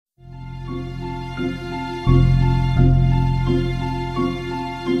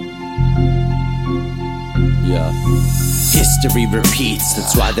Yeah. History repeats,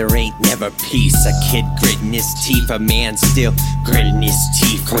 that's why there ain't never peace. A kid gritting his teeth, a man still gritting his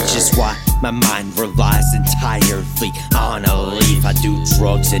teeth, which is why my mind relies entirely on a leaf. I do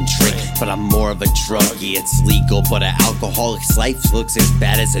drugs and drink, but I'm more of a druggie. It's legal, but an alcoholic's life looks as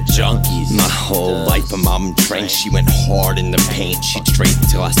bad as a junkie's. My whole life, my mom drank, she went hard in the paint. She drank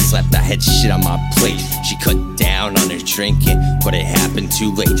till I slept, I had shit on my plate. She cut down on her drinking, but it happened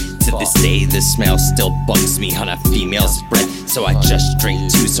too late. To this day, the smell still bugs me on a female's breath. So I just drink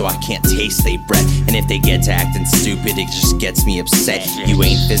too, so I can't taste their breath. And if they get to acting stupid, it just gets me upset. You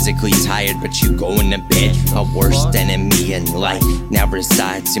ain't physically tired, but you going to bed. My worst enemy in life now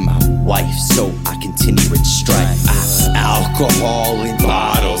resides in my wife, so I continue with strife. Alcohol in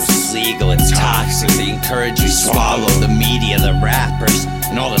bottles, it's legal, it's toxic. They encourage you to swallow. The media, the rappers,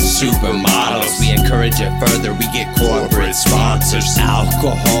 and all the supermodels. We encourage it further, we get corporate sponsors.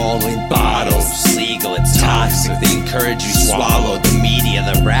 Alcohol in bottles, it's legal, it's toxic. They encourage you to swallow. The media,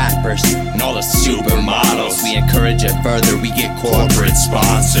 the rappers, and all the supermodels. We encourage it further, we get corporate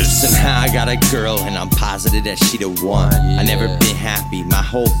sponsors. So now I got a girl and I'm positive that she the one. I never been happy my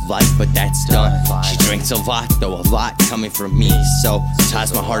whole life, but that's done. She drinks a lot, though a lot coming from me, so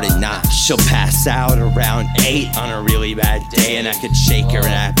ties my heart at knot. She'll pass out around 8 on a really bad day, and I could shake her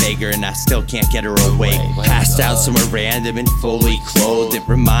and I beg her and I still can't get her awake. Passed out somewhere random and fully clothed. It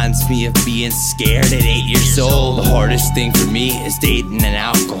reminds me of being scared at 8 years old. The hardest thing for me is dating an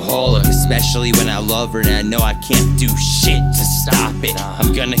alcoholic, especially when I love her and I know I can't do shit to stop it.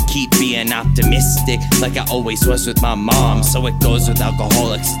 I'm gonna keep being optimistic like I always was with my mom. So it goes with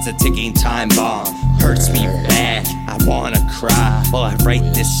alcoholics, it's a ticking time bomb. Hurts me bad, I wanna cry while I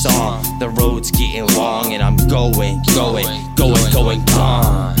write this song. The road's getting long and I'm going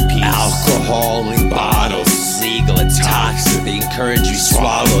gone. Peace. Alcohol in bottles, it's legal, it's toxic. They encourage you to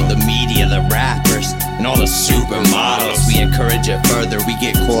swallow. The media, the rappers, and all the supermodels. We encourage it further, we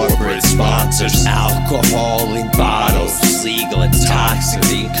get corporate sponsors. Alcohol in bottles, it's legal, it's toxic.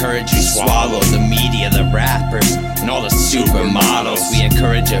 They encourage you to swallow. The media, the rappers, and all the supermodels. We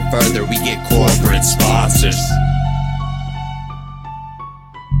encourage it further, we get corporate sponsors.